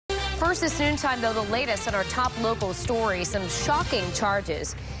First this noontime, though, the latest on our top local story, some shocking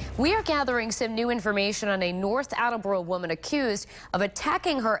charges. We are gathering some new information on a North Attleboro woman accused of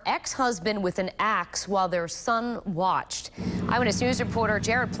attacking her ex-husband with an axe while their son watched. Eyewitness News reporter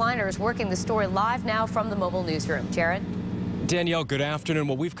Jared Pliner is working the story live now from the mobile newsroom. Jared? Danielle, good afternoon.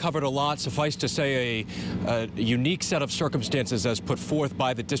 Well, we've covered a lot. Suffice to say, a unique set of circumstances as put forth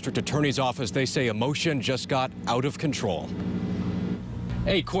by the district attorney's office. They say emotion just got out of control.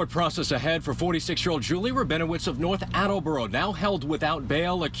 A court process ahead for 46-year-old Julie Rabinowitz of North Attleboro, now held without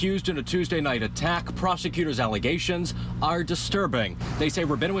bail, accused in a Tuesday night attack. Prosecutors' allegations are disturbing. They say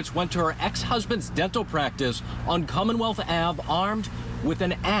Rabinowitz went to her ex-husband's dental practice on Commonwealth Ave armed with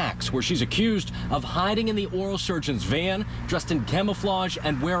an axe, where she's accused of hiding in the oral surgeon's van, dressed in camouflage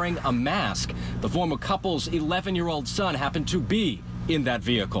and wearing a mask. The former couple's 11-year-old son happened to be in that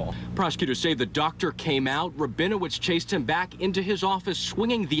vehicle. Prosecutors say the doctor came out. Rabinowitz chased him back into his office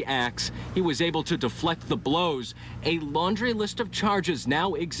swinging the axe. He was able to deflect the blows. A laundry list of charges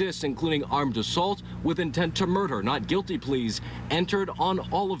now exists, including armed assault with intent to murder. Not guilty pleas entered on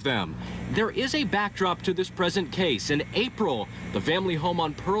all of them. There is a backdrop to this present case. In April, the family home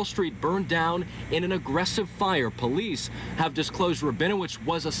on Pearl Street burned down in an aggressive fire. Police have disclosed Rabinowitz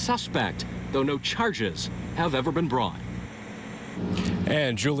was a suspect, though no charges have ever been brought.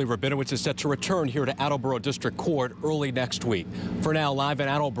 And Julie Rabinowitz is set to return here to Attleboro District Court early next week. For now, live in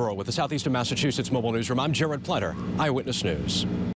Attleboro with the Southeastern Massachusetts Mobile Newsroom, I'm Jared Pliner, Eyewitness News.